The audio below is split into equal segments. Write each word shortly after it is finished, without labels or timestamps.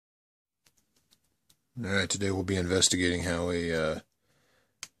Alright, today we'll be investigating how a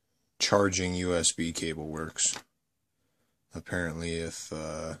charging USB cable works. Apparently if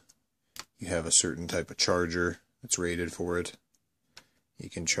you have a certain type of charger that's rated for it, you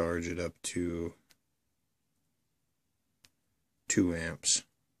can charge it up to 2 amps.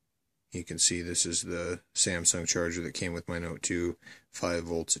 You can see this is the Samsung charger that came with my Note 2, 5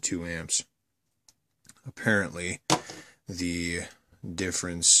 volts at 2 amps. Apparently the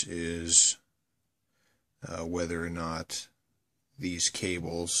difference is whether or not these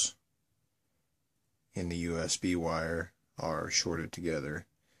cables in the USB wire are shorted together.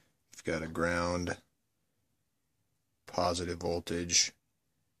 You've got a ground, positive voltage,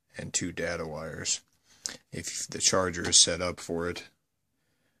 and 2 data wires. If the charger is set up for it,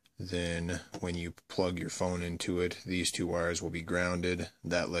 then when you plug your phone into it, these 2 wires will be grounded.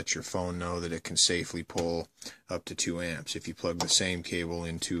 That lets your phone know that it can safely pull up to 2 amps. If you plug the same cable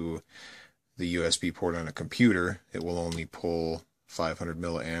into the USB port on a computer, it will only pull 500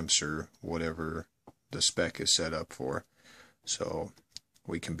 milliamps or whatever the spec is set up for. So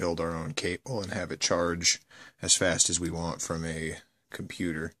we can build our own cable and have it charge as fast as we want from a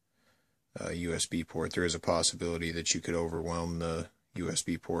computer USB port. There is a possibility that you could overwhelm the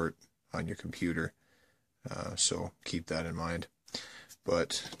USB port on your computer, so keep that in mind.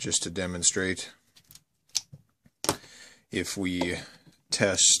 But just to demonstrate, if we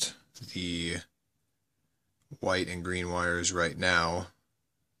test the white and green wires right now,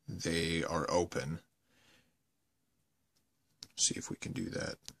 they are open. See if we can do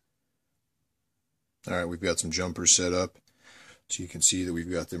that. Alright, we've got some jumpers set up, so you can see that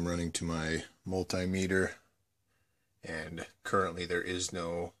we've got them running to my multimeter, and currently there is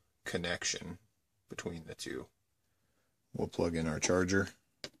no connection between the two. We'll plug in our charger.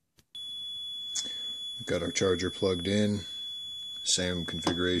 We've got our charger plugged in, same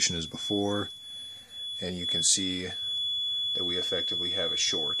configuration as before, and you can see that we effectively have a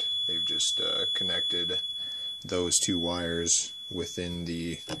short. They've just connected those 2 wires within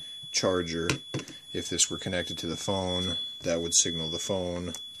the charger. If this were connected to the phone, that would signal the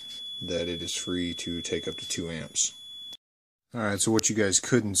phone that it is free to take up to 2 amps. Alright, so what you guys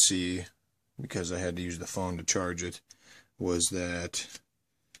couldn't see, because I had to use the phone to charge it, was that,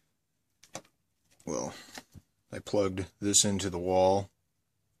 well, I plugged this into the wall,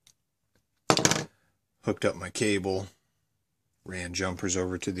 hooked up my cable, ran jumpers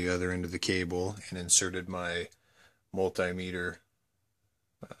over to the other end of the cable, and inserted my multimeter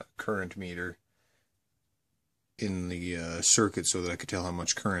current meter in the circuit so that I could tell how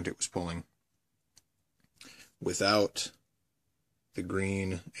much current it was pulling. Without the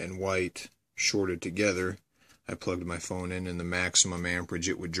green and white shorted together, I plugged my phone in, and the maximum amperage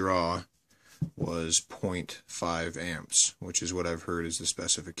it would draw was 0.5 amps, which is what I've heard is the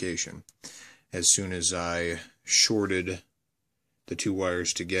specification. As soon as I shorted the 2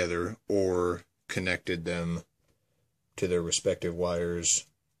 wires together or connected them to their respective wires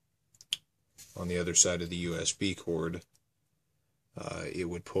on the other side of the USB cord, it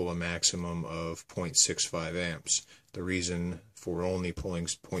would pull a maximum of 0.65 amps. The reason for only pulling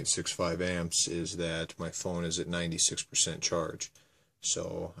 0.65 amps is that my phone is at 96% charge.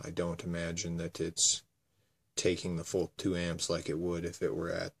 So I don't imagine that it's taking the full 2 amps like it would if it were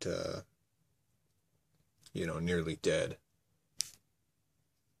at, nearly dead.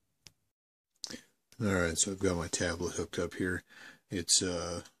 Alright, so I've got my tablet hooked up here. It's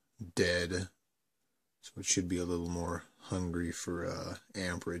dead, so it should be a little more hungry for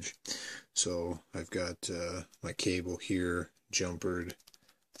amperage. So I've got my cable here jumpered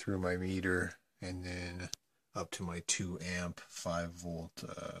through my meter and then up to my 2 amp 5 volt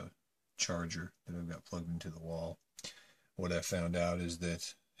charger that I've got plugged into the wall. What I found out is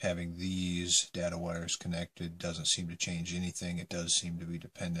that having these data wires connected doesn't seem to change anything. It does seem to be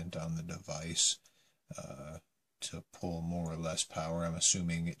dependent on the device to pull more or less power. I'm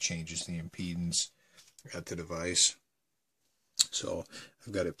assuming it changes the impedance at the device. So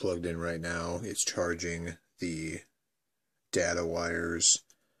I've got it plugged in right now. It's charging. The data wires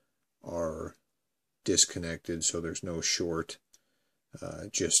are disconnected, so there's no short,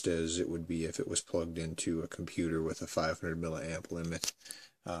 just as it would be if it was plugged into a computer with a 500 milliamp limit.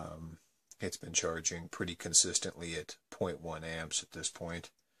 It's been charging pretty consistently at 0.1 amps at this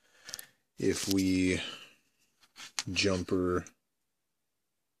point. If we jumper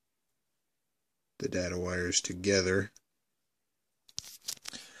the data wires together,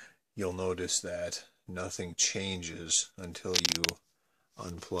 you'll notice that nothing changes until you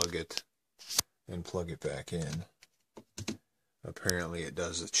unplug it and plug it back in. Apparently it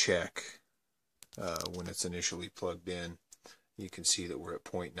does a check when it's initially plugged in. You can see that we're at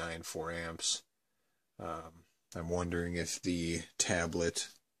 0.94 amps I'm wondering if the tablet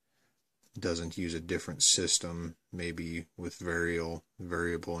doesn't use a different system, maybe with variable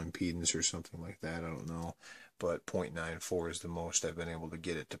impedance or something like that. I don't know, but 0.94 is the most I've been able to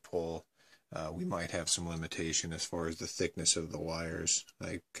get it to pull. We might have some limitation as far as the thickness of the wires.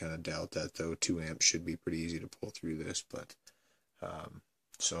 I kind of doubt that, though. 2 amps should be pretty easy to pull through this. But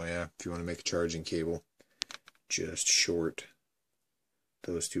so yeah, if you want to make a charging cable, just short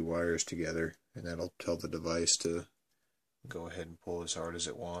those 2 wires together, and that'll tell the device to go ahead and pull as hard as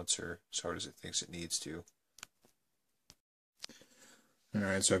it wants, or as hard as it thinks it needs to.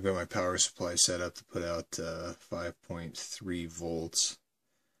 Alright, so I've got my power supply set up to put out 5.3 volts.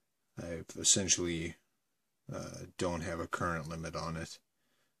 I've essentially don't have a current limit on it,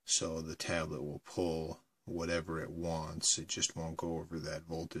 so the tablet will pull whatever it wants. It just won't go over that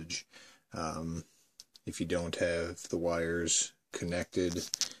voltage. If you don't have the wires connected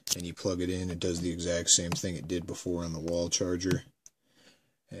and you plug it in, it does the exact same thing it did before on the wall charger,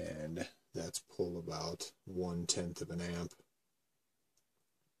 and that's pull about 1/10 of an amp.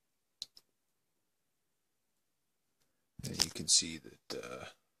 And you can see that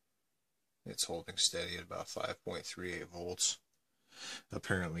it's holding steady at about 5.38 volts.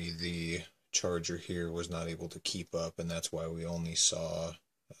 Apparently the charger here was not able to keep up, and that's why we only saw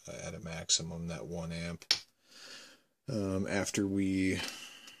at a maximum that 1 amp. After we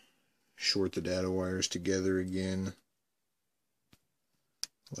short the data wires together again,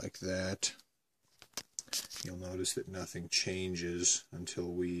 like that, you'll notice that nothing changes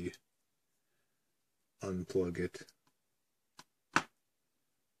until we unplug it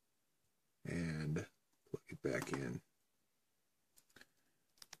and plug it back in.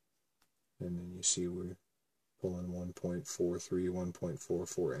 And then you see we're pulling 1.43,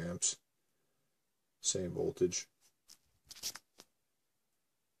 1.44 amps, same voltage.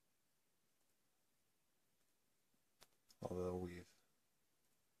 Although we've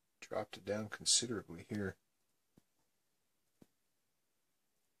dropped it down considerably here.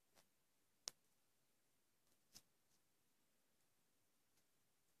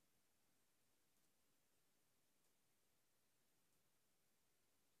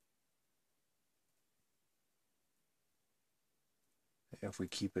 If we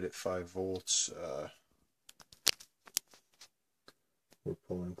keep it at 5 volts, we're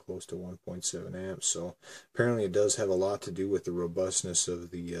pulling close to 1.7 amps. So apparently it does have a lot to do with the robustness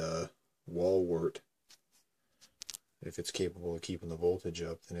of the wall wart. If it's capable of keeping the voltage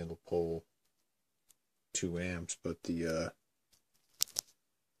up, then it'll pull 2 amps. But the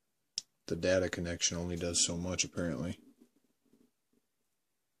data connection only does so much, apparently.